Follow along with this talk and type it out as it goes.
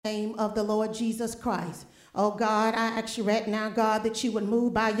Name of the Lord Jesus Christ. Oh God, I ask you right now, God, that you would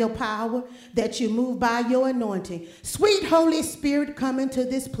move by your power, that you move by your anointing. Sweet Holy Spirit, come into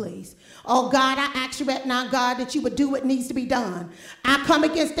this place. Oh God, I ask you right now, God, that you would do what needs to be done. I come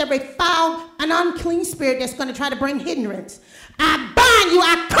against every foul and unclean spirit that's going to try to bring hindrance. I bind you,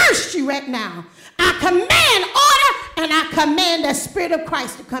 I curse you right now. I command order and I command the Spirit of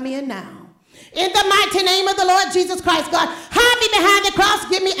Christ to come in now. In the mighty name of the Lord Jesus Christ, God, hide me behind the cross.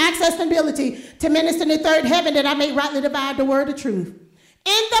 Give me access and ability to minister in the third heaven that I may rightly divide the word of truth.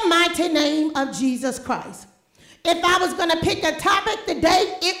 In the mighty name of Jesus Christ. If I was going to pick a topic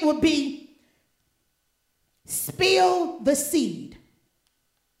today, it would be spill the seed.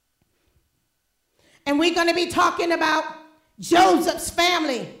 And we're going to be talking about Joseph's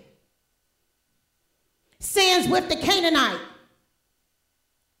family sins with the Canaanite.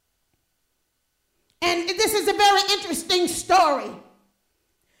 And this is a very interesting story.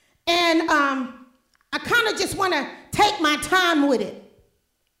 And I kind of just want to take my time with it.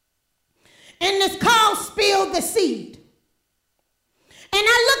 And it's called Spill the Seed. And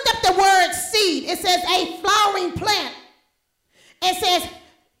I looked up the word seed. It says a flowering plant. It says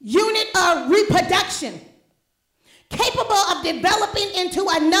unit of reproduction, capable of developing into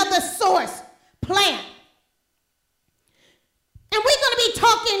another source plant. And we're going to be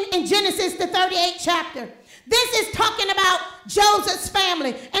talking in Genesis, the 38th chapter. This is talking about Joseph's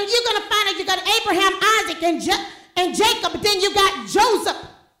family. And you're going to find out you got Abraham, Isaac, and Jacob. But then you got Joseph.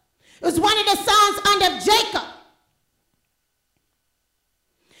 It was one of the sons under Jacob.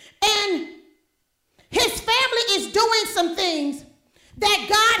 And his family is doing some things that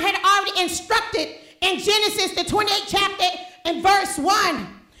God had already instructed in Genesis, the 28th chapter, and verse 1,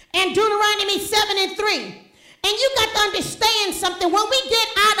 and Deuteronomy 7 and 3. And you got to understand something. When we get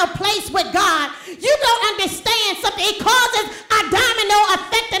out of place with God, you don't understand something. It causes a domino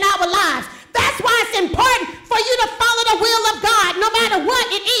effect in our lives. That's why it's important for you to follow the will of God, no matter what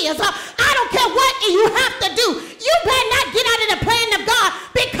it is. I don't care what you have to do. You better not get out of the plan of God,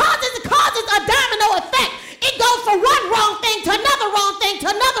 because it causes a domino effect. It goes from one wrong thing to another wrong thing to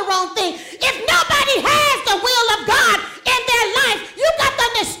another wrong thing. If nobody has the will of God in their life, you got to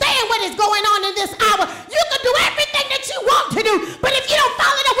understand what is going on in this hour. You can do everything that you want to do, but if you don't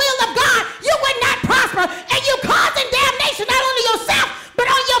follow the will of God, you will not prosper, and you're causing damnation not only yourself, but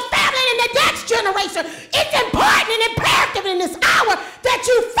on your family and the next generation. It's important and imperative in this hour that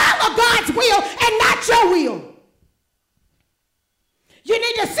you follow God's will and not your will. You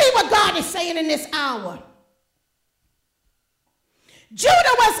need to see what God is saying in this hour.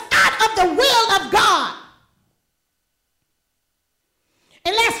 Judah was out of the will of God.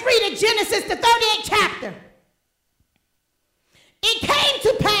 And let's read it, Genesis, the 38th chapter. It came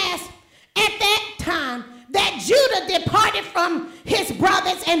to pass at that time that Judah departed from his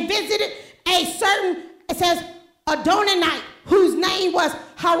brothers and visited a certain, it says, Adonanite, whose name was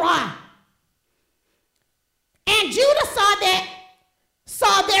Harah. And Judah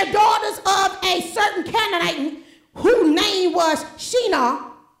saw their daughters of a certain Canaanite, whose name was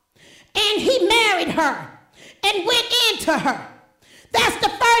Shinar, and he married her and went into her. That's the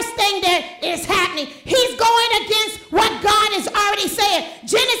first thing that is happening. He's going against what God has already said.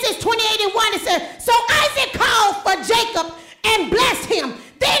 Genesis 28 and 1, it says, so Isaac called for Jacob and blessed him.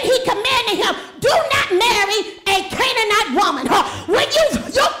 Then he commanded him, do not marry a Canaanite woman. When you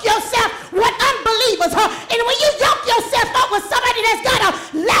yoke yourself with unbelievers, and when you yoke yourself up with somebody that's got a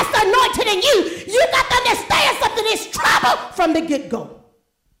less anointed than you got to understand something. It's trouble from the get-go.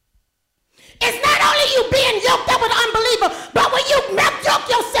 It's not only you being yoked up with an unbeliever, but when you yoke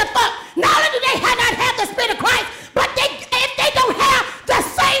yourself up, not only do they not have the Spirit of Christ, but if they don't have the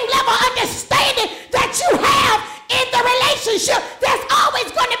same level of understanding that you have in the relationship, there's always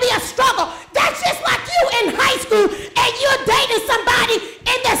going to be a struggle. That's just like you in high school and you're dating somebody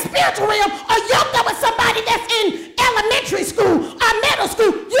in the spiritual realm, or yoked up with somebody that's in elementary school or middle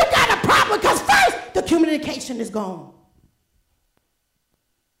school. You got a problem because first, the communication is gone.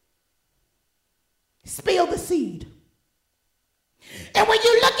 Spill the seed. And when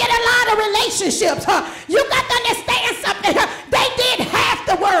you look at a lot of relationships, you got to understand something. They did half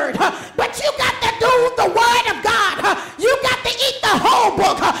the word, but you got to do the word of God. You got to eat the whole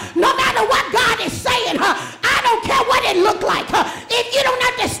book, no matter what God is saying. I don't care what it looked like. If you don't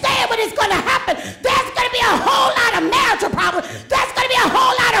understand what is going to happen, there's going to be a whole lot of marital problems. There's going to be a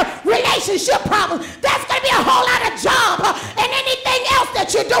whole lot of relationship problems. There's going to be a whole lot of job and anything else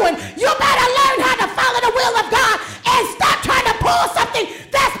that you're doing. You better learn how to follow the will of God and stop trying to pull something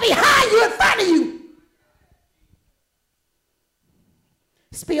that's behind you in front of you.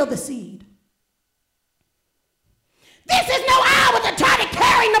 Spill the seed. This is no hour to try to to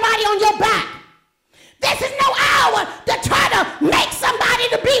carry nobody on your back. This is no hour to try to make somebody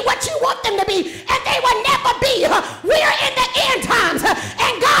to be what you want them to be, and they will never be. We are in the end times,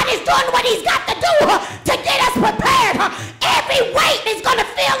 and God is doing what he's got to do to get us prepared. Every weight is going to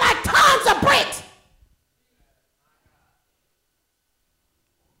feel like tons of bricks.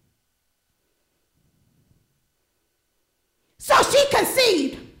 So she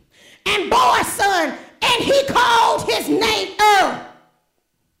conceived and bore a son, and he called his name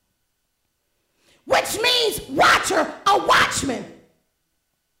which means watcher, a watchman.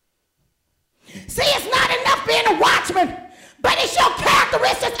 See, it's not enough being a watchman, but it's your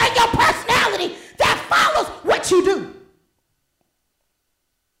characteristics and your personality that follows what you do.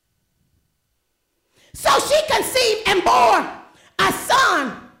 So she conceived and bore a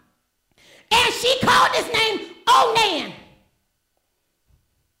son, and she called his name Onan.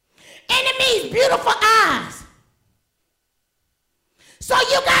 And it means beautiful eyes. So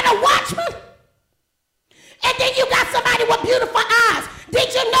you got a watchman, and then you got somebody with beautiful eyes.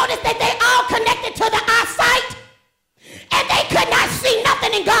 Did you notice that they all connected to the eyesight? And they could not see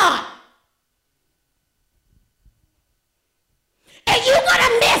nothing in God. And you're going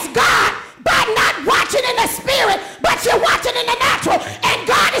to miss God by not watching in the spirit, but you're watching in the natural. And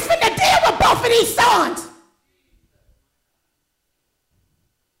God is going to deal with both of these sons.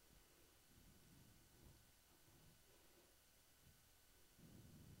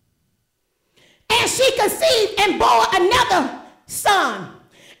 And she conceived and bore another son,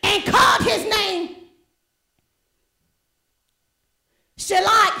 and called his name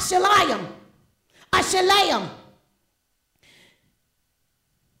Shelayim.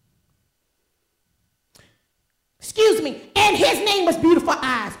 Excuse me. And his name was beautiful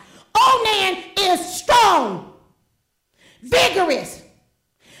eyes. Onan is strong, vigorous,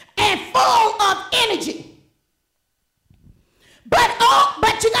 and full of energy. But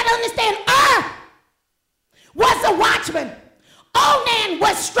you got to understand, was a watchman. Onan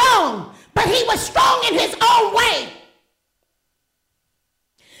was strong, but he was strong in his own way.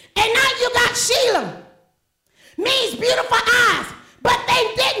 And now you got Shelam, means beautiful eyes, but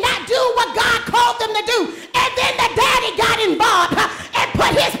they did not do what God called them to do. And then the daddy got involved and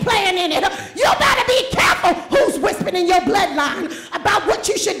put his plan in it. You better be careful who's whispering in your bloodline about what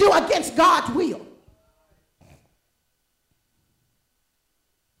you should do against God's will.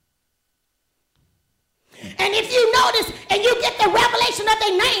 And if you notice and you get the revelation of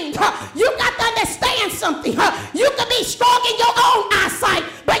their names, you got to understand something. You can be strong in your own eyesight,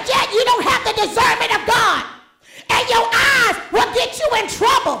 but yet you don't have the discernment of God. And your eyes will get you in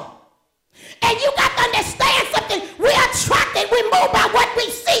trouble. And you got to understand something. We're attracted. We move by what we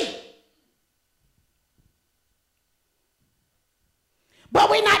see.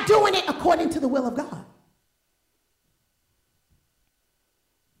 But we're not doing it according to the will of God.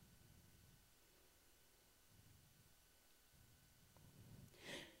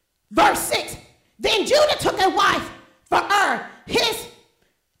 Verse 6, then Judah took a wife for his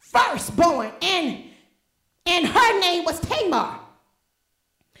firstborn, and her name was Tamar.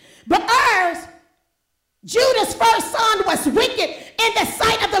 But Judah's first son, was wicked in the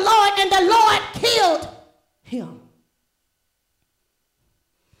sight of the Lord, and the Lord killed him.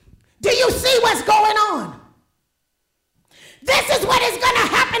 Do you see what's going on? This is what is going to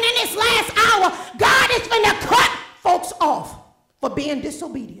happen in this last hour. God is going to cut folks off for being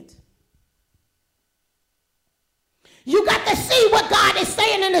disobedient. You got to see what God is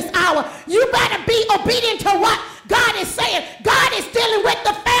saying in this hour. You better be obedient to what God is saying. God is dealing with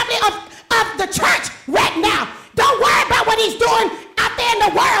the family of the church right now. Don't worry about what he's doing out there in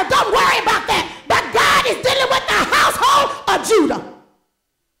the world. Don't worry about that. But God is dealing with the household of Judah.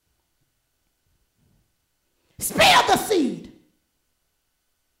 Spill the seed.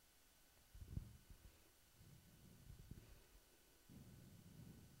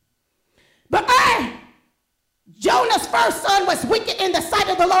 But Jonah's first son was wicked in the sight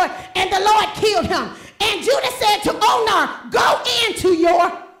of the Lord, and the Lord killed him. And Judah said to Onan, go into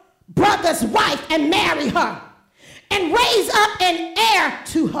your brother's wife and marry her, and raise up an heir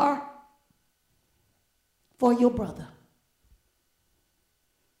to her for your brother.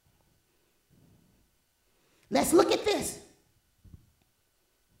 Let's look at this.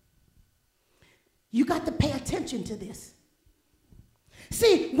 You got to pay attention to this.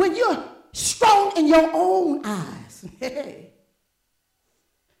 See, when you're strong in your own eyes,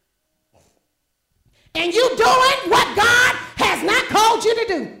 and you doing what God has not called you to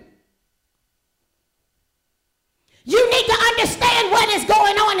do, you need to understand what is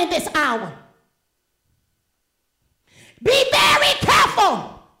going on in this hour. Be very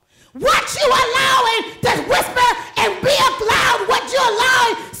careful What you allowing to whisper and be loud, what you're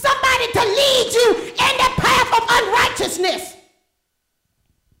allowing somebody to lead you in the path of unrighteousness.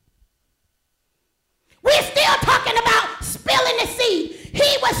 We're still talking about spilling the seed.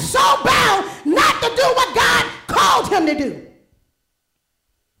 He was so bound not to do what God called him to do.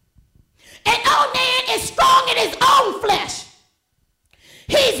 And Onan is strong in his own flesh.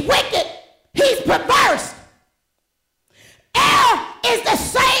 He's wicked. He's perverse. Is the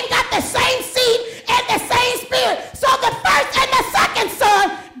same, got the same seed and the same spirit. So the first and the second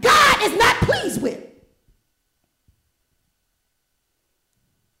son, God is not pleased with.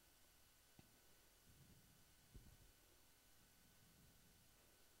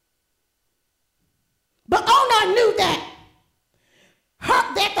 But Onan knew that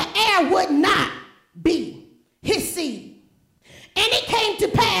the heir would not be his seed. And it came to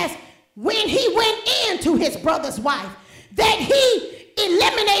pass when he went into his brother's wife that he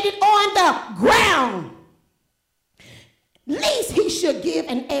eliminated on the ground, lest he should give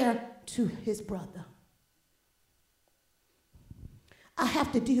an heir to his brother. I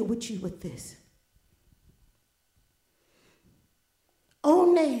have to deal with you with this.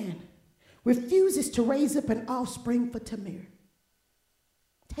 Onan refuses to raise up an offspring for Tamar.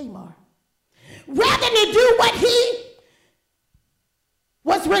 Rather than do what he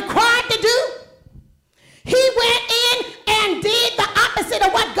was required to do, he went in and did the opposite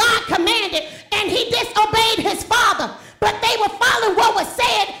of what God commanded, and he disobeyed his father. But they were following what was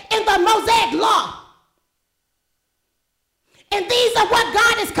said in the Mosaic law. And these are what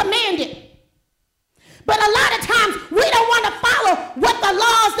God has commanded. But a lot of times we don't want to follow what the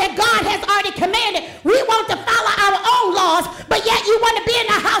laws that God has already commanded. We want to follow our own laws, but yet you want to be in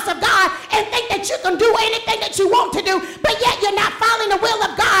the house of God and think that you can do anything that you want to do, but yet you're not following the will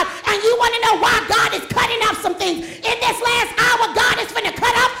of God, and you want to know why God is cutting off some things. In this last hour, God is going to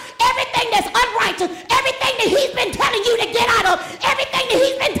cut off everything that's unrighteous, everything that he's been telling you to get out of, everything that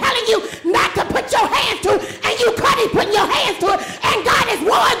he's been telling you not to put your hands to, and you putting your hands to it, and God has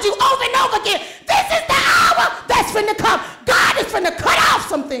warned you over and over again. This is the hour that's finna come. God is finna cut off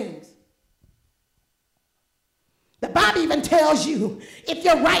some things. The Bible even tells you, if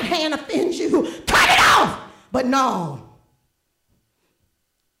your right hand offends you, cut it off. But no.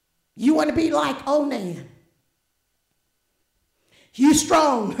 You want to be like Onan. You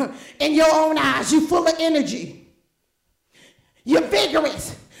strong in your own eyes. You full of energy. You're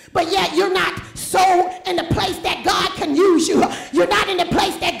vigorous. But yet you're not so in the place that God can use you. You're not in the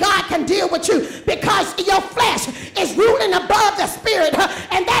place that God can deal with you, because your flesh is ruling above the spirit.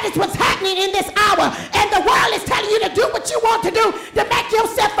 And that is what's happening in this hour. And the world is telling you to do what you want to do to make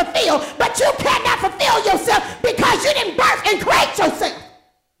yourself fulfill. But you cannot fulfill yourself because you didn't birth and create yourself.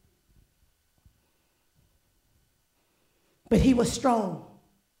 But he was strong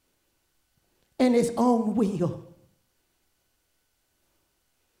in his own will.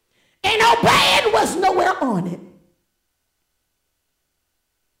 And obeying was nowhere on it.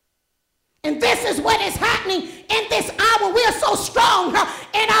 And this is what is happening in this hour. We are so strong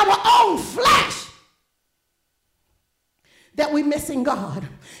in our own flesh that we're missing God.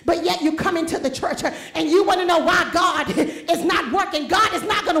 But yet you come into the church and you want to know why God is not working. God is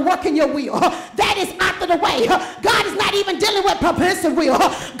not going to work in your will. That is out of the way. God is not even dealing with permissive will.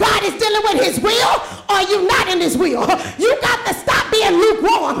 God is dealing with his will, or you not in his will. You got to stop being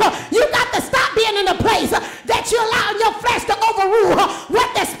lukewarm. You got to stop being in a place that you allow your flesh to overrule what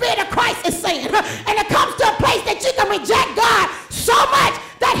the Spirit of Christ is saying. And it comes to a place that you can reject God so much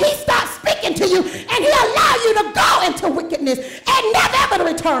that he stops speaking to you, and he'll allow you to go into wickedness and never ever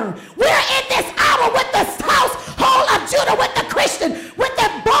return. We're in this hour with the household of Judah, with the Christian, with the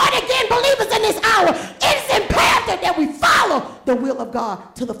born-again believers in this hour. It is imperative that we follow the will of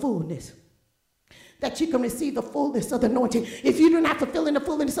God to the fullness, that you can receive the fullness of the anointing. If you do not fulfill in the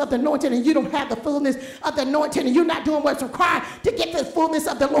fullness of the anointing, and you don't have the fullness of the anointing, and you're not doing what's required to get the fullness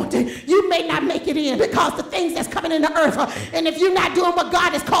of the anointing, you may not make it in, because the things that's coming in the earth, and if you're not doing what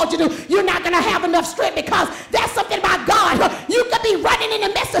God has called you to do, you're not going to have enough strength, because that's something about God. You could be running in the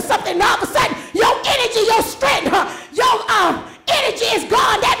midst of something, and all of a sudden, your energy, your strength, your energy is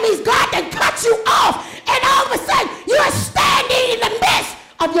gone. That means God done cut you off, and all of a sudden, you're standing in the midst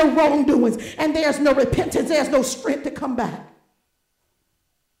of your wrongdoings, and there's no repentance, there's no strength to come back.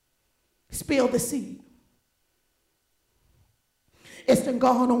 Spill the seed. It's been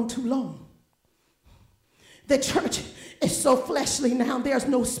gone on too long. The church is so fleshly now, there's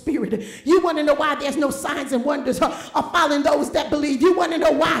no spirit. You want to know why there's no signs and wonders of following those that believe. You want to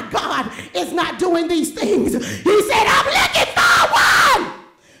know why God is not doing these things. He said, I'm looking for one,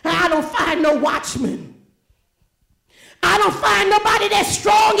 and I don't find no watchman. I don't find nobody that's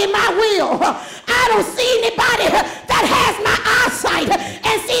strong in my will. I don't see anybody that has my eyesight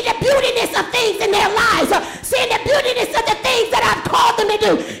and see the beautiness of things in their lives, see the beautiness of the things that I've called them to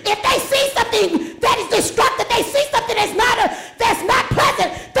do. If they see something that is destructive, they see something that's not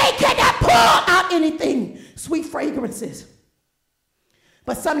pleasant, they cannot pour out anything. Sweet fragrances.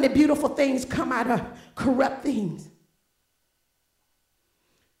 But some of the beautiful things come out of corrupt things.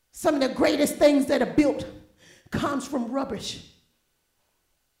 Some of the greatest things that are built comes from rubbish.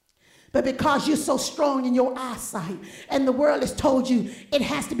 But because you're so strong in your eyesight and the world has told you it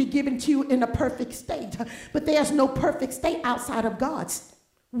has to be given to you in a perfect state, but there's no perfect state outside of God's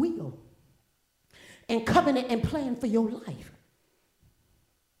will and covenant and plan for your life.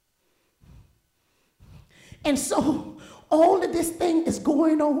 And so all of this thing is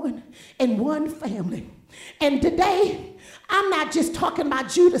going on in one family. And today, I'm not just talking about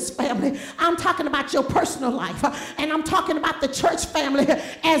Judah's family. I'm talking about your personal life. And I'm talking about the church family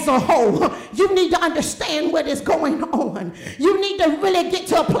as a whole. You need to understand what is going on. You need to really get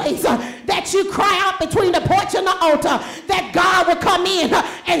to a place that you cry out between the porch and the altar that God will come in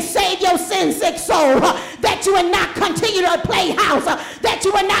and save your sin-sick soul. That you will not continue to play house. That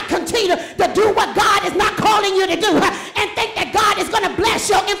you will not continue to do what God is not calling you to do. And think that God is going to bless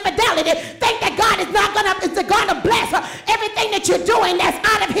your infidelity. Think that God is not going to bless everything that you're doing that's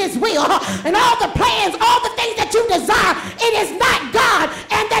out of his will, and all the plans, all the things that you desire, it is not God.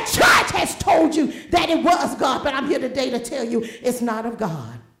 And the church has told you that it was God, but I'm here today to tell you it's not of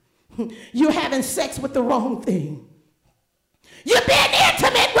God. You're having sex with the wrong thing. You're being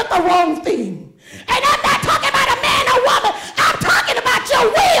intimate with the wrong thing. And I'm not talking about a man or woman. I'm talking about your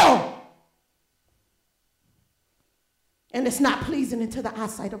will. And it's not pleasing into the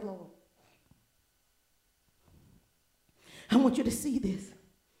eyesight of the Lord. I want you to see this.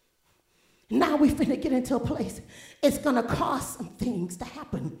 Now we're finna get into a place. It's gonna cause some things to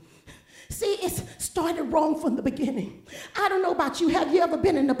happen. See, it's started wrong from the beginning. I don't know about you. Have you ever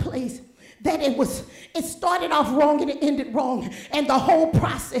been in a place that it started off wrong and it ended wrong, and the whole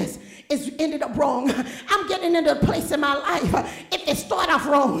process ended up wrong? I'm getting into a place in my life. If it start off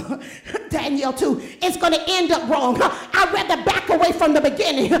wrong, Danielle too, it's going to end up wrong. I'd rather back away from the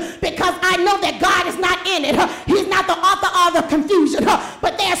beginning because I know that God is not in it. He's not the author of the confusion.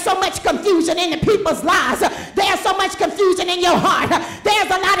 But there's so much confusion in the people's lives. There's so much confusion in your heart.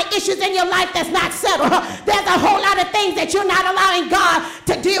 There's a lot of issues in your life that's not settled. There's a whole lot of things that you're not allowing God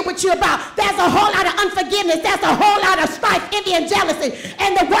to deal with you about. There's a whole lot of unforgiveness. There's a whole lot of strife, envy, and jealousy,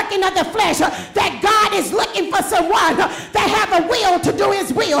 and the working of the flesh. That God is looking for someone that have a will to do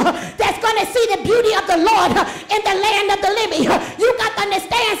his will, that's going to see the beauty of the Lord in the land of the living. You got to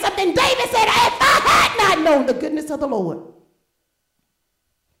understand something. David said, if I had not known the goodness of the Lord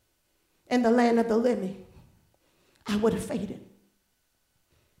in the land of the living, I would have faded.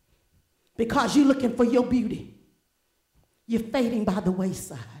 Because you're looking for your beauty, you're fading by the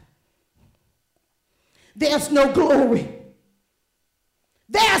wayside. There's no glory.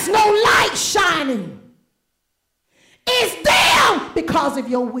 There's no light shining. It's dim because of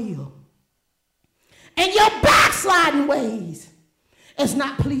your will. And your backsliding ways is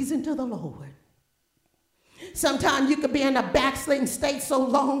not pleasing to the Lord. Sometimes you could be in a backsliding state so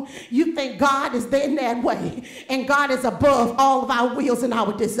long, you think God is there in that way. And God is above all of our wills and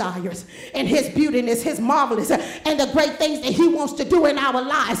our desires. And his beautiness, his marvelous, and the great things that he wants to do in our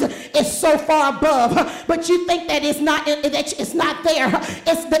lives is so far above. But you think that it's not there.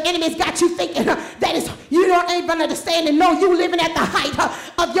 It's the enemy's got you thinking that is, you don't even understand and know you living at the height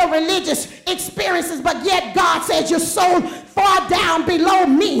of your religious experiences. But yet God says you're so far down below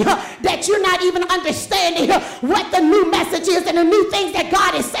me that you're not even understanding what the new message is and the new things that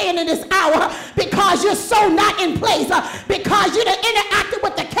God is saying in this hour, because you're so not in place, because you done interacted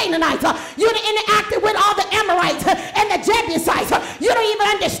with the Canaanites, you done interacted with all the Amorites and the Jebusites. You don't even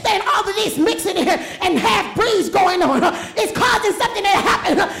understand all of these mixing here and half-breeds going on. It's causing something to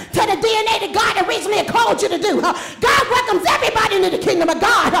happen to the DNA that God originally called you to do. God welcomes everybody into the kingdom of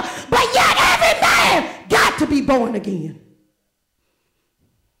God, but yet every man got to be born again.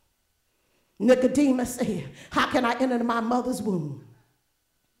 Nicodemus said, how can I enter my mother's womb?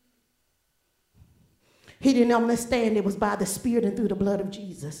 He didn't understand it was by the Spirit and through the blood of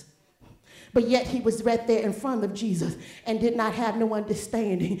Jesus. But yet he was right there in front of Jesus and did not have no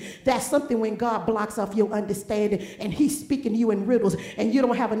understanding. That's something when God blocks off your understanding and he's speaking to you in riddles and you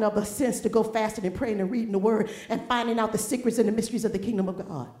don't have enough sense to go fasting and praying and reading the word and finding out the secrets and the mysteries of the kingdom of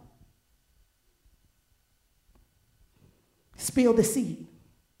God. Spill the seed.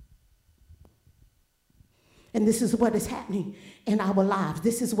 And this is what is happening in our lives.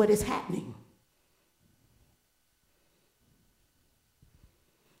 This is what is happening.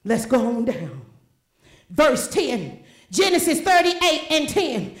 Let's go on down. Verse 10, Genesis 38 and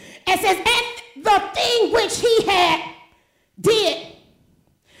 10. It says, and the thing which he had did,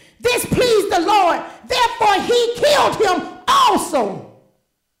 this pleased the Lord. Therefore he killed him also.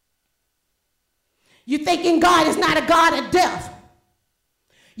 You thinking God is not a God of death?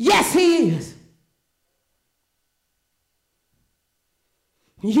 Yes, he is.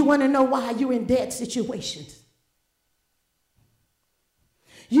 You want to know why you're in dead situations?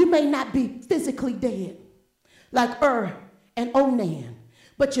 You may not be physically dead like and Onan,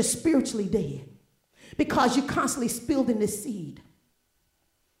 but you're spiritually dead because you constantly spilled in the seed.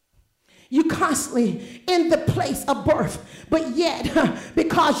 You constantly in the place of birth, but yet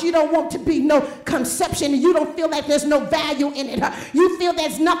because you don't want to be no conception and you don't feel like there's no value in it, you feel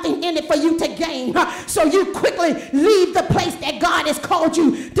there's nothing in it for you to gain, so you quickly leave the place that God has called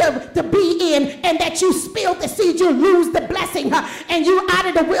you to be in, and that you spill the seed, you lose the blessing, and you out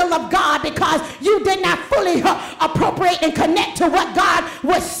of the will of God because you did not fully appropriate and connect to what God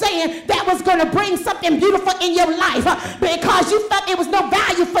was saying that was going to bring something beautiful in your life, because you felt there was no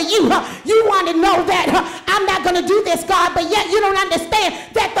value for you. You want to know that I'm not going to do this, God, but yet you don't understand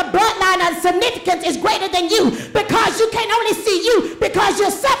that the bloodline of significance is greater than you, because you can only see you because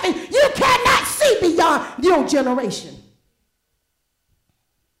you're suffering. You cannot see beyond your generation.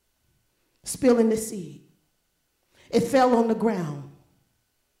 Spilling the seed. It fell on the ground.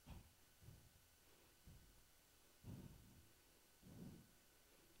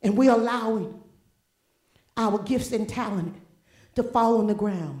 And we're allowing our gifts and talent to fall on the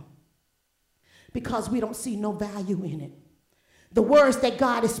ground because we don't see no value in it. The words that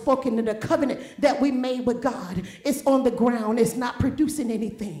God has spoken in the covenant that we made with God is on the ground. It's not producing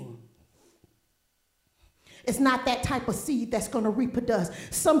anything. It's not that type of seed that's going to reproduce.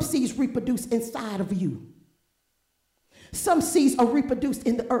 Some seeds reproduce inside of you. Some seeds are reproduced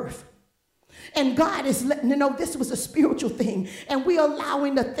in the earth. And God is letting you know this was a spiritual thing. And we're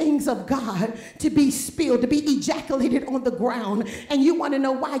allowing the things of God to be spilled, to be ejaculated on the ground. And you want to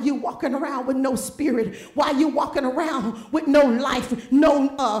know why you're walking around with no spirit, why you're walking around with no life,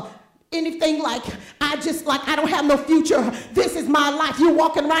 no anything like, I don't have no future. This is my life. You're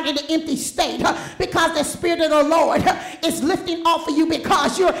walking around in an empty state because the Spirit of the Lord is lifting off of you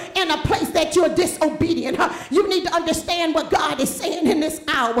because you're in a place that you're disobedient. You need to understand what God is saying in this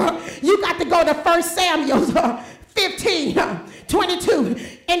hour. You got to go to 1 Samuel 15, 22.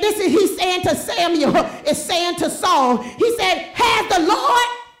 And this is he's saying to Samuel, is saying to Saul. He said, has the Lord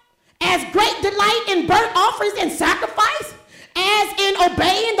as great delight in burnt offerings and sacrifice as in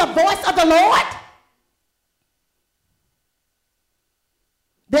obeying the voice of the Lord?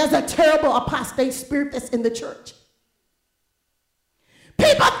 There's a terrible apostate spirit that's in the church.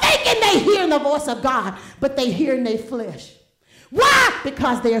 People thinking they hear the voice of God, but they hear in their flesh. Why?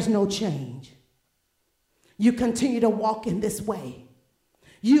 Because there's no change. You continue to walk in this way.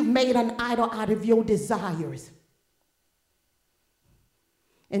 You've made an idol out of your desires.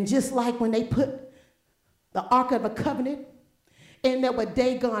 And just like when they put the Ark of the Covenant, and there were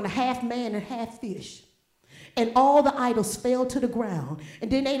Dagon, half man and half fish. And all the idols fell to the ground. And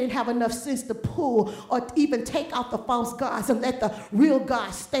then they didn't have enough sense to pull or even take out the false gods and let the real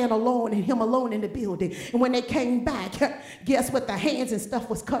God stand alone and him alone in the building. And when they came back, guess what? The hands and stuff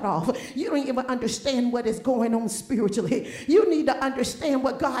was cut off. You don't even understand what is going on spiritually. You need to understand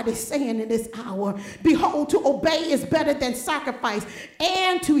what God is saying in this hour. Behold, to obey is better than sacrifice,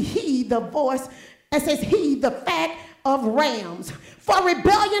 and to heed the voice, it says, heed the fat of rams. For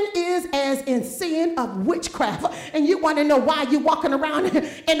rebellion is as in sin of witchcraft. And you want to know why you're walking around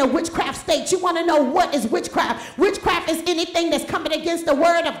in a witchcraft state. You want to know what is witchcraft. Witchcraft is anything that's coming against the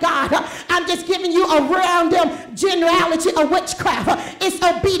word of God. I'm just giving you a random generality of witchcraft. It's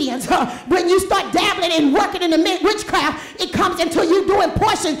obedience. When you start dabbling and working in the witchcraft, it comes into you doing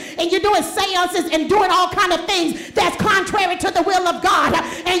portions and you're doing seances and doing all kind of things that's contrary to the will of God.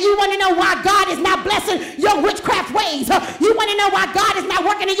 And you want to know why God is not blessing your witchcraft ways. You want to know why God is not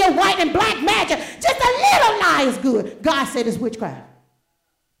working in your white and black magic. Just a little lie is good. God said it's witchcraft.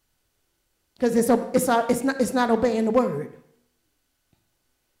 Because it's not obeying the word.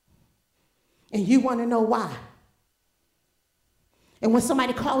 And you want to know why. And when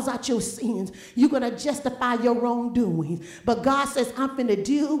somebody calls out your sins, you're going to justify your wrongdoings. But God says, I'm going to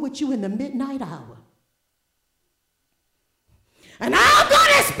deal with you in the midnight hour. And I'm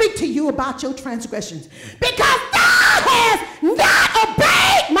going to speak to you about your transgressions, because thou hast not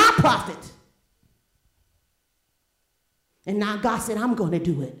obeyed my prophet. And now God said, I'm going to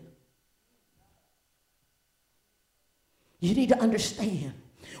do it. You need to understand,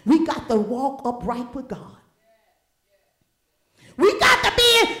 we got to walk upright with God. We got have to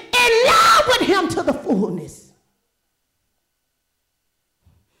be in love with him to the fullness.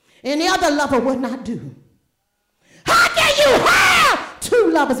 Any other lover would not do. How can you have two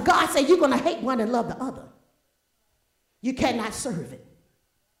lovers? God said you're going to hate one and love the other. You cannot serve it.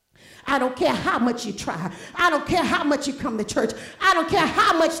 I don't care how much you try. I don't care how much you come to church. I don't care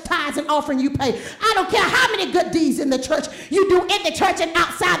how much tithes and offering you pay. I don't care how many good deeds in the church you do in the church and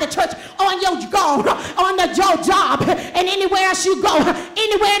outside the church, on your go, on your job, and anywhere else you go,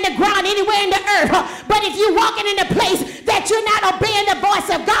 anywhere in the ground, anywhere in the earth. But if you're walking in a place that you're not obeying the voice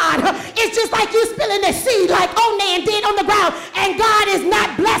of God, it's just like you spilling the seed like Onan did on the ground, and God is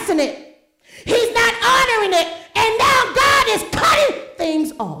not blessing it. He's not honoring it. And now God is cutting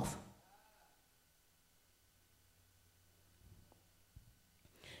things off.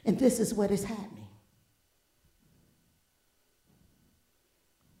 And this is what is happening.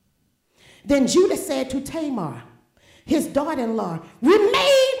 Then Judah said to Tamar, his daughter-in-law,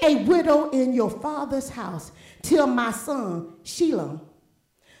 remain a widow in your father's house till my son Shalom,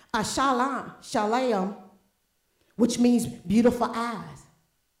 which means beautiful eyes,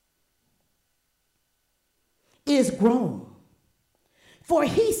 is grown. For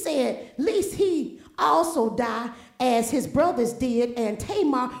he said, lest he also die as his brothers did, and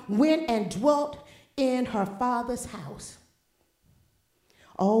Tamar went and dwelt in her father's house.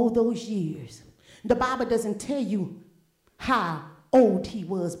 All those years. The Bible doesn't tell you how old he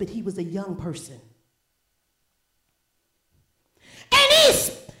was, but he was a young person. And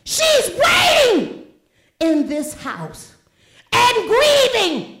she's waiting in this house and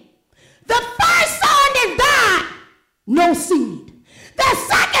grieving. The first son that died, no seed. The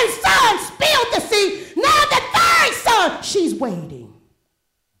second son spilled the seed. Now the third son, she's waiting.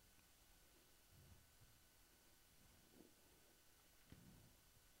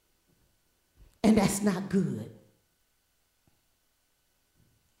 And that's not good.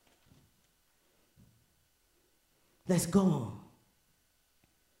 Let's go on.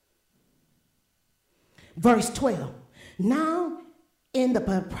 Verse 12. Now, in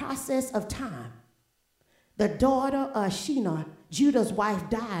the process of time, the daughter of Shinar, Judah's wife,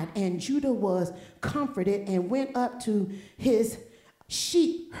 died, and Judah was comforted and went up to his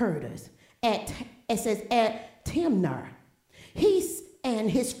sheep herders at Timnah. He and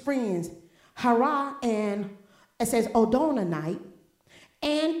his friends, Hara and Odononite,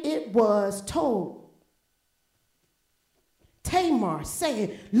 and it was told Tamar,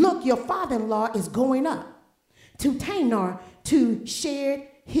 saying, look, your father-in-law is going up to Tamar to share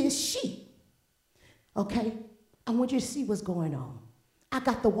his sheep. Okay, I want you to see what's going on. I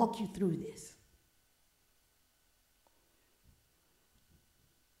got to walk you through this.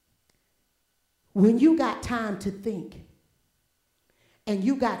 When you got time to think, and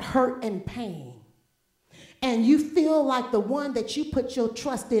you got hurt and pain, and you feel like the one that you put your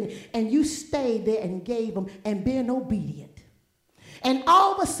trust in, and you stayed there and gave them and been obedient, and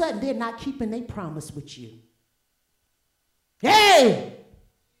all of a sudden they're not keeping their promise with you. Hey!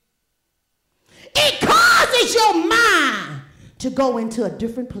 It causes your mind to go into a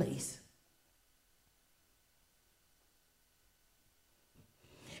different place.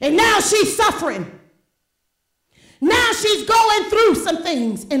 And now she's suffering. Now she's going through some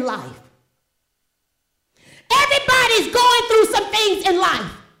things in life. Everybody's going through some things in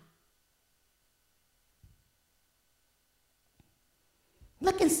life.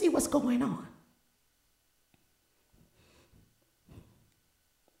 Look and see what's going on.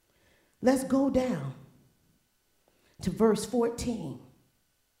 Let's go down to verse 14.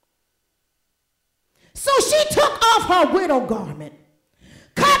 So she took off her widow garment,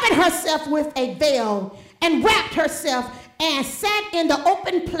 covered herself with a veil, and wrapped herself, and sat in the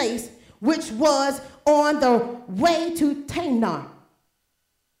open place which was on the way to Tamar.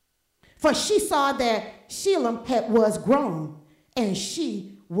 For she saw that Shalom was grown, and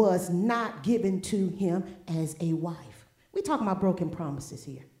she was not given to him as a wife. We're talking about broken promises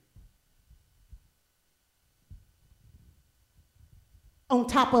here. On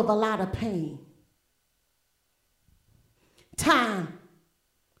top of a lot of pain. Time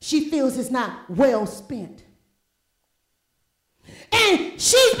she feels is not well spent. And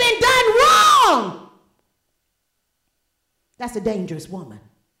she's been done wrong. That's a dangerous woman.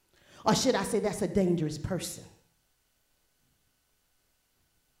 Or should I say that's a dangerous person.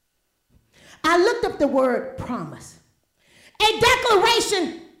 I looked up the word promise. A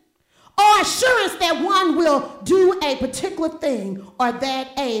declaration or assurance that one will do a particular thing or that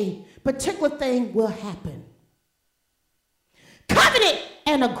a particular thing will happen. Covenant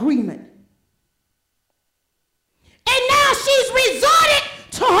and agreement. And now she's resorted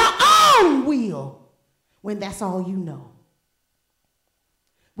to her own will when that's all you know.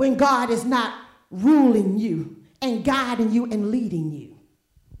 when God is not ruling you and guiding you and leading you.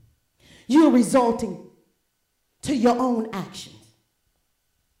 You're resulting to your own actions.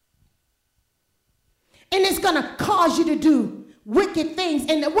 And it's going to cause you to do wicked things.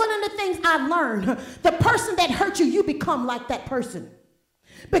 And one of the things I've learned, the person that hurt you, you become like that person.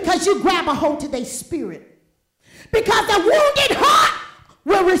 Because you grab a hold to their spirit. Because the wounded heart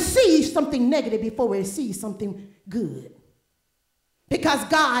will receive something negative before it receives something good. Because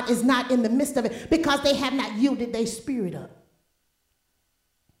God is not in the midst of it. Because they have not yielded their spirit up.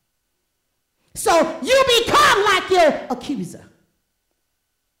 So you become like your accuser.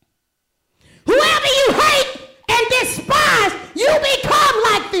 Whoever you hate and despise, you become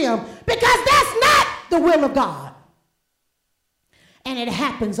like them. Because that's not the will of God. And it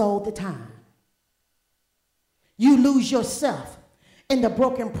happens all the time. You lose yourself in the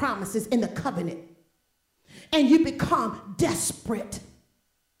broken promises in the covenant. And you become desperate.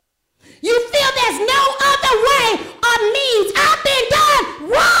 You feel there's no other way or means. I've been done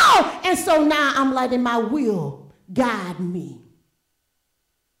wrong. And so now I'm letting my will guide me.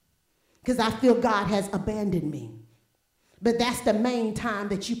 Because I feel God has abandoned me. But that's the main time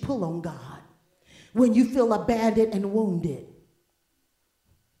that you pull on God. When you feel abandoned and wounded.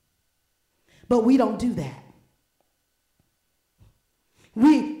 But we don't do that.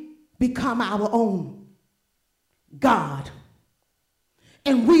 We become our own God.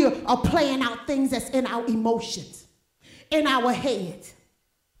 And we are playing out things that's in our emotions, in our heads.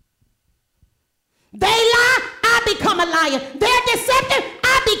 They lie, I become a liar. They're deceptive,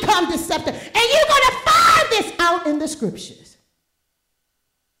 I become deceptive. And you're going to find this out in the scriptures.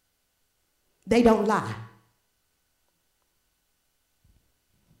 They don't lie.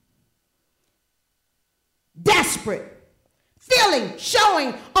 Desperate, feeling,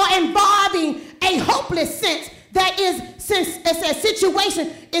 showing, or involving a hopeless sense that is, since a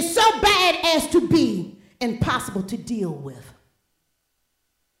situation is so bad as to be impossible to deal with.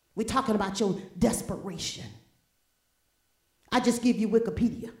 We're talking about your desperation. I just give you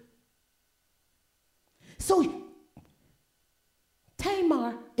Wikipedia. So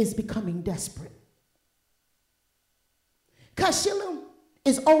Tamar is becoming desperate. Because Shilem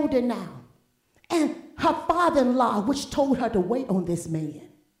is older now. And her father-in-law, which told her to wait on this man.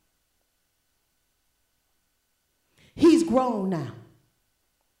 He's grown now.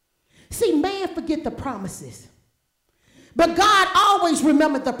 See, man forget the promises. But God always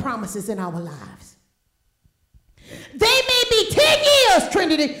remembered the promises in our lives. They may be 10 years,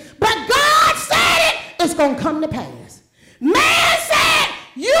 Trinity, but God said it's going to come to pass. Man said,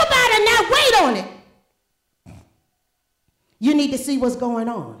 you better not wait on it. You need to see what's going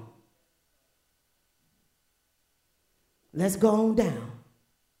on. Let's go on down.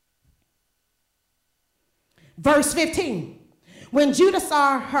 Verse 15. When Judah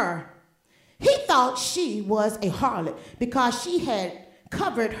saw her, he thought she was a harlot because she had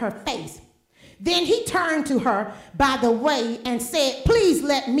covered her face. Then he turned to her by the way and said, please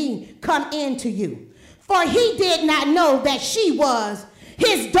let me come in to you. For he did not know that she was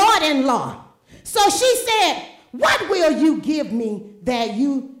his daughter-in-law. So she said, what will you give me that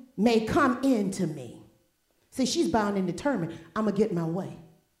you may come in to me? See, she's bound and determined, I'm going to get my way.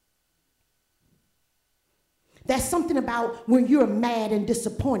 That's something about when you're mad and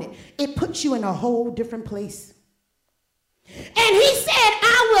disappointed. It puts you in a whole different place. And he said,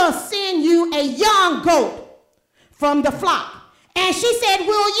 I will send you a young goat from the flock. And she said,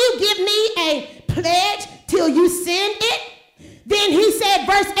 will you give me a pledge till you send it? Then he said,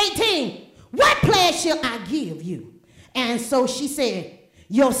 verse 18, what pledge shall I give you? And so she said,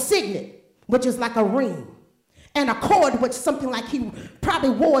 your signet, which is like a ring, and a cord, which something like he probably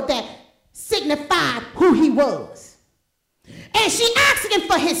wore that signified who he was. And she asked him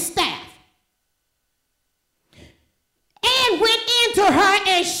for his staff. And went into her,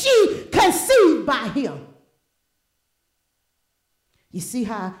 and she conceived by him. You see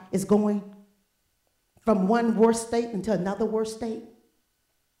how it's going from one worse state into another worse state?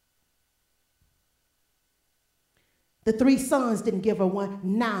 The 3 sons didn't give her one.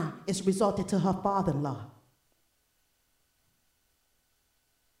 Now it's resulted to her father-in-law.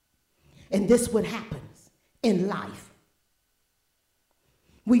 And this what happens in life.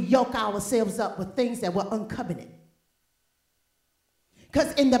 We yoke ourselves up with things that were uncovenant.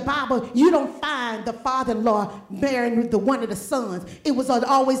 Because in the Bible, you don't find the father-in-law marrying the one of the sons. It was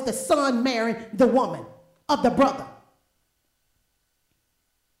always the son marrying the woman of the brother.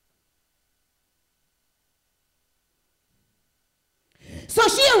 So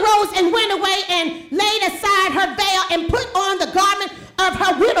she arose and went away and laid aside her veil and put on the garment of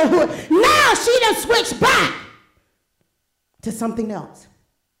her widowhood. Now she done switched back to something else.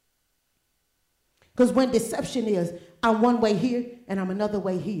 Because when deception is, I'm one way here and I'm another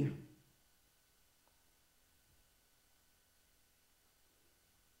way here.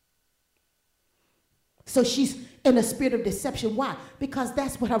 So she's in a spirit of deception. Why? Because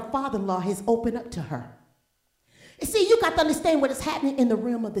that's what her father-in-law has opened up to her. You see, you got to understand what is happening in the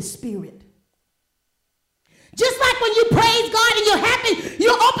realm of the spirit. Just like when you praise God and you're happy,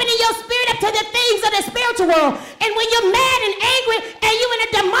 you're opening your spirit up to the things of the spiritual world. And when you're mad and angry and you're in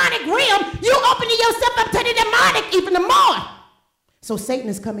a demonic realm, you're opening yourself up to the demonic even more. So Satan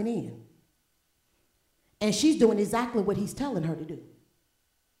is coming in. And she's doing exactly what he's telling her to do.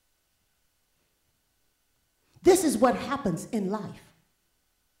 This is what happens in life.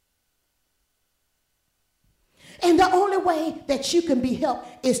 And the only way that you can be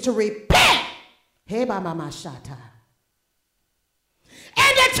helped is to repent. And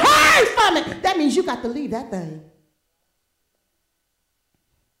to turn from it. That means you got to leave that thing.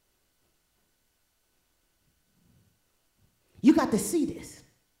 You got to see this.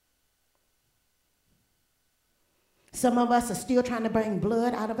 Some of us are still trying to bring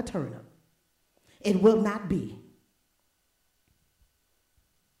blood out of a turnip. It will not be.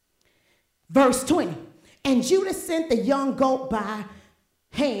 Verse 20. And Judah sent the young goat by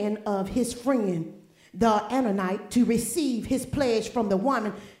hand of his friend, the Ammonite, to receive his pledge from the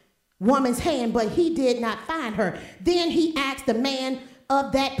woman's hand, but he did not find her. Then he asked the man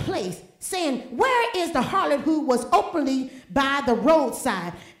of that place, saying, where is the harlot who was openly by the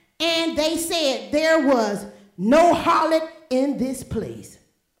roadside? And they said, there was no harlot in this place.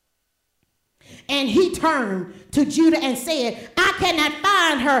 And he turned to Judah and said, I cannot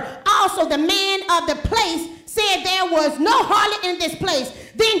find her. Also the man of the place said there was no harlot in this place.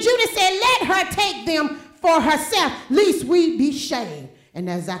 Then Judah said, let her take them for herself, lest we be shamed. And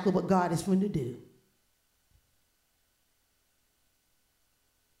that's exactly what God is going to do.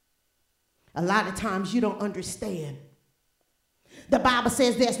 A lot of times you don't understand. The Bible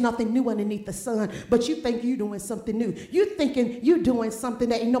says there's nothing new underneath the sun, but you think you're doing something new. You're thinking you're doing something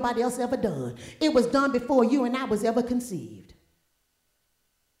that ain't nobody else ever done. It was done before you and I was ever conceived.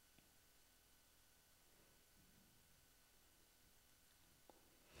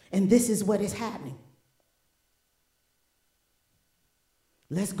 And this is what is happening.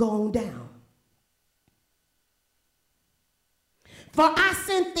 Let's go on down. For I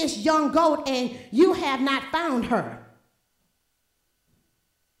sent this young goat, and you have not found her.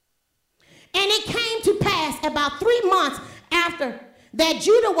 And it came to pass about 3 months after that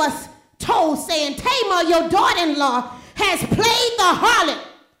Judah was told, saying, Tamar, your daughter-in-law, has played the harlot.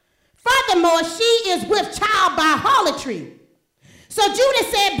 Furthermore, she is with child by harlotry. So Judah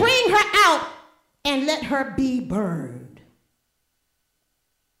said, bring her out and let her be burned.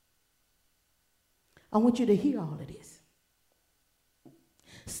 I want you to hear all of this.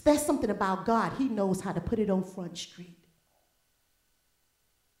 That's something about God. He knows how to put it on Front Street.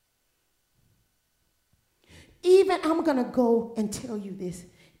 Even, I'm going to go and tell you this,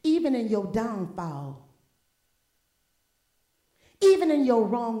 even in your downfall, even in your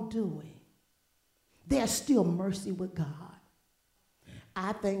wrongdoing, there's still mercy with God.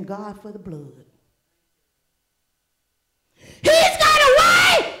 I thank God for the blood. He's got a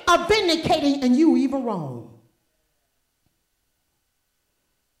way of vindicating and you even wrong.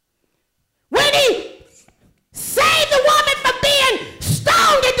 When he saved the woman from being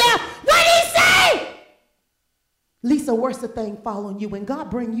stoned to death, what did he say? Lisa, worse the thing following you. When God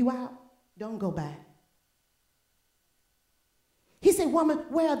bring you out, don't go back. He said, woman,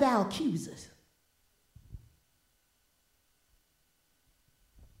 where are thou accusers?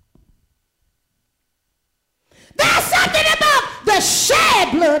 There's something about the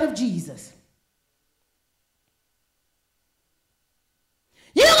shed blood of Jesus.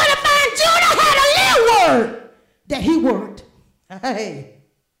 You're going to find Judah had a little word that he worked. Hey.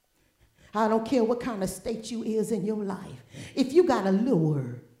 I don't care what kind of state you is in your life. If you got a little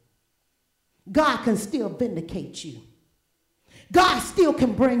word, God can still vindicate you. God still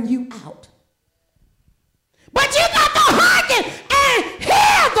can bring you out. But you got to hearken and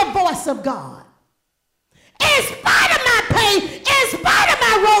hear the voice of God. In spite of my pain, in spite of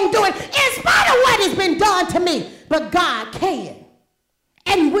my wrongdoing, in spite of what has been done to me, but God can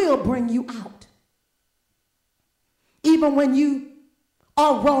and will bring you out. Even when you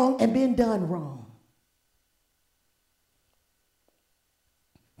are wrong and been done wrong.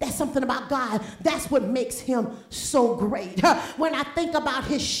 That's something about God. That's what makes him so great. When I think about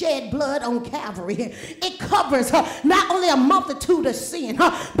his shed blood on Calvary, it covers not only a multitude of sin,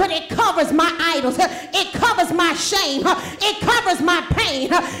 but it covers my idols. It covers my shame. It covers my pain.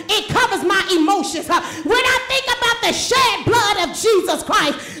 It covers my emotions. When I think about the shed blood of Jesus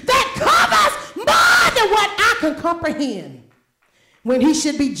Christ, that covers my than what I can comprehend. When he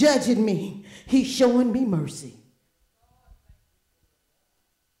should be judging me, he's showing me mercy.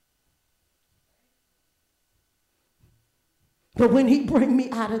 But when he bring me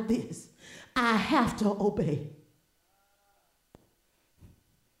out of this, I have to obey.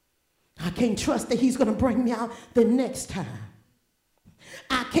 I can't trust that he's going to bring me out the next time.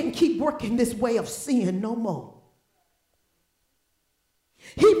 I can't keep working this way of sin no more.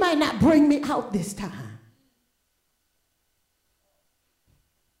 He might not bring me out this time.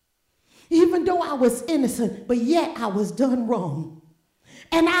 Even though I was innocent, but yet I was done wrong.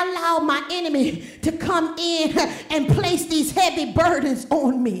 And I allowed my enemy to come in and place these heavy burdens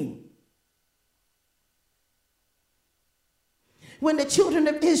on me. When the children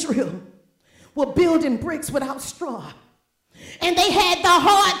of Israel were building bricks without straw, and they had the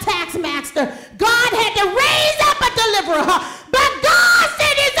hard taskmaster, God had to raise up a deliverer. But God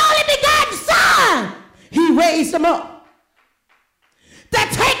sent his only begotten son. He raised him up to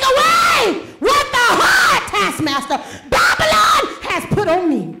take away what the hard taskmaster, Babylon, has put on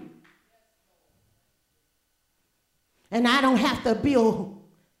me. And I don't have to build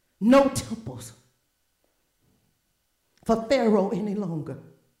no temples for Pharaoh any longer.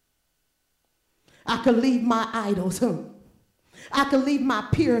 I could leave my idols. I could leave my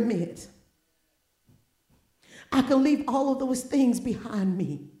pyramids. I could leave all of those things behind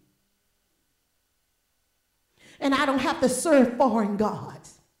me. And I don't have to serve foreign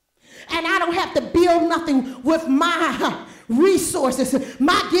gods. And I don't have to build nothing with my resources,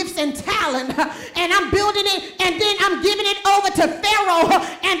 my gifts and talent. And I'm building it, and then I'm giving it over to Pharaoh,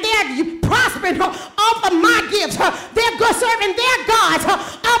 and they're prospering off of my gifts. They're serving their gods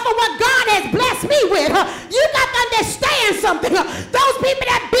off of what God has blessed me with. You got to understand something. Those people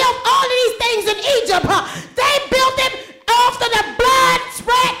that built all of these things in Egypt, they built it after the blood,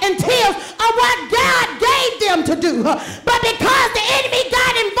 sweat, and tears of what God gave them to do. But because the enemy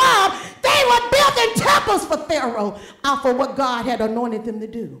got involved, they were building temples for Pharaoh off of what God had anointed them to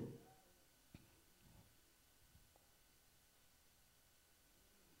do.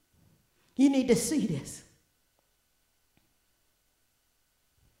 You need to see this.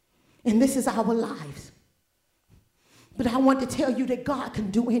 And this is our lives. But I want to tell you that God can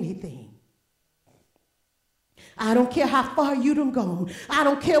do anything. I don't care how far you done gone. I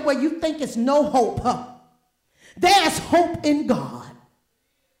don't care where you think it's no hope. There's hope in God.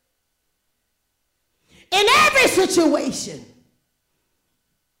 In every situation,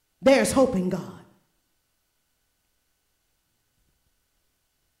 there's hope in God.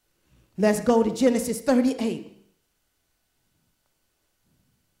 Let's go to Genesis 38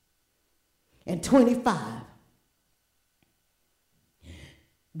 and 25.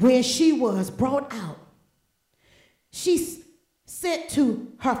 When she was brought out, she sent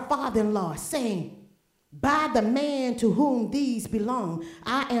to her father-in-law, saying, by the man to whom these belong,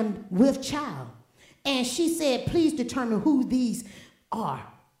 I am with child. And she said, please determine who these are,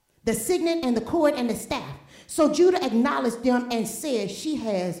 the signet and the cord and the staff. So Judah acknowledged them and said, she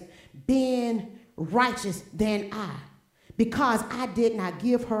has been righteous than I, because I did not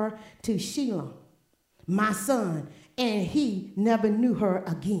give her to Shelah, my son, and he never knew her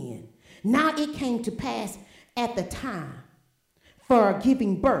again. Now it came to pass at the time for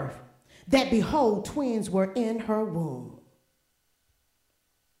giving birth, that behold, twins were in her womb.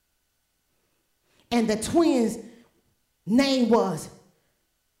 And the twins' name was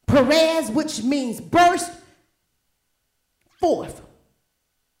Perez, which means burst forth,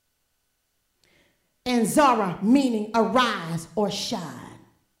 and Zara, meaning arise or shine.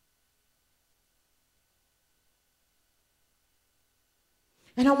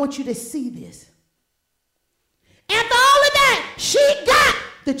 And I want you to see this. After all of that, she got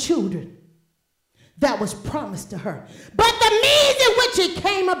the children that was promised to her. But the means in which it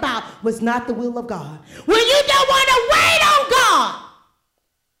came about was not the will of God. When you don't want to wait on God,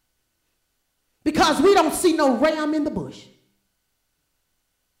 because we don't see no ram in the bush.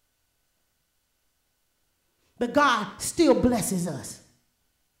 But God still blesses us.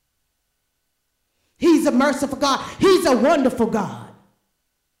 He's a merciful God. He's a wonderful God.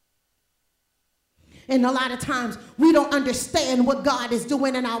 And a lot of times we don't understand what God is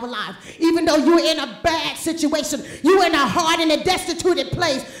doing in our life. Even though you're in a bad situation, you're in a hard and a destitute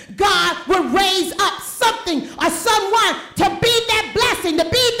place, God will raise up something or someone to be that blessing, to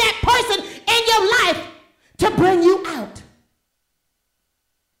be that person in your life to bring you out.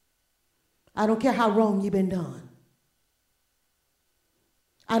 I don't care how wrong you've been done.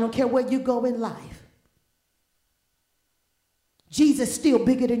 I don't care where you go in life. Jesus is still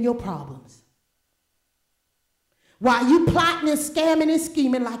bigger than your problems. While you plotting and scamming and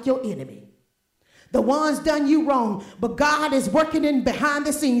scheming like your enemy, The ones done you wrong, but God is working in behind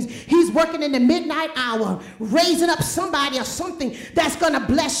the scenes. He's working in the midnight hour, raising up somebody or something that's going to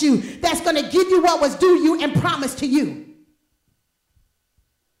bless you, that's going to give you what was due you and promised to you.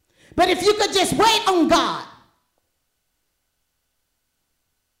 But if you could just wait on God,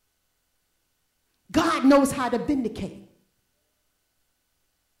 God knows how to vindicate.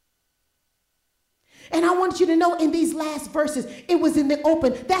 And I want you to know in these last verses, it was in the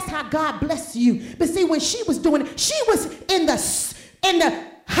open. That's how God blessed you. But see, when she was doing it, she was in the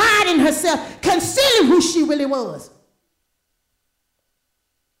hiding herself, concealing who she really was.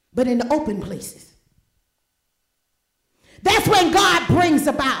 But in the open places, that's when God brings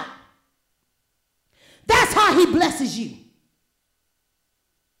about. That's how he blesses you.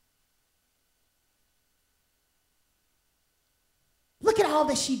 Look at all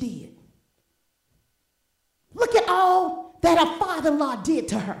that she did. Look at all that her father-in-law did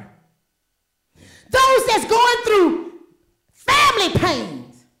to her. Those that's going through family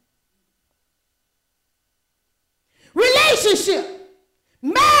pains, relationship,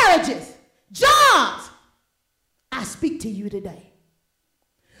 marriages, jobs, I speak to you today.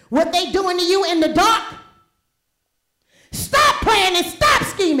 What they doing to you in the dark, stop praying and stop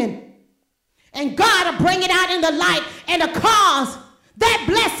scheming. And God will bring it out in the light and the cause that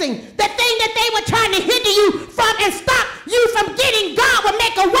blessing, the thing that they were trying to hinder you from and stop you from getting, God will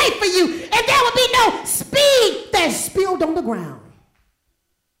make a way for you. And there will be no speed that's spilled on the ground.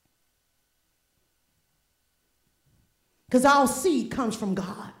 Because all seed comes from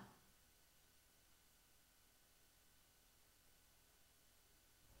God.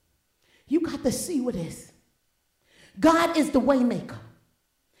 You got to see what is. God is the way maker.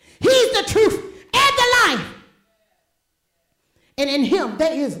 He's the truth and the life. And in him,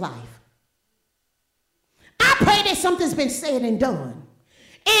 there is life. I pray that something's been said and done.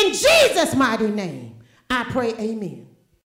 In Jesus' mighty name, I pray amen.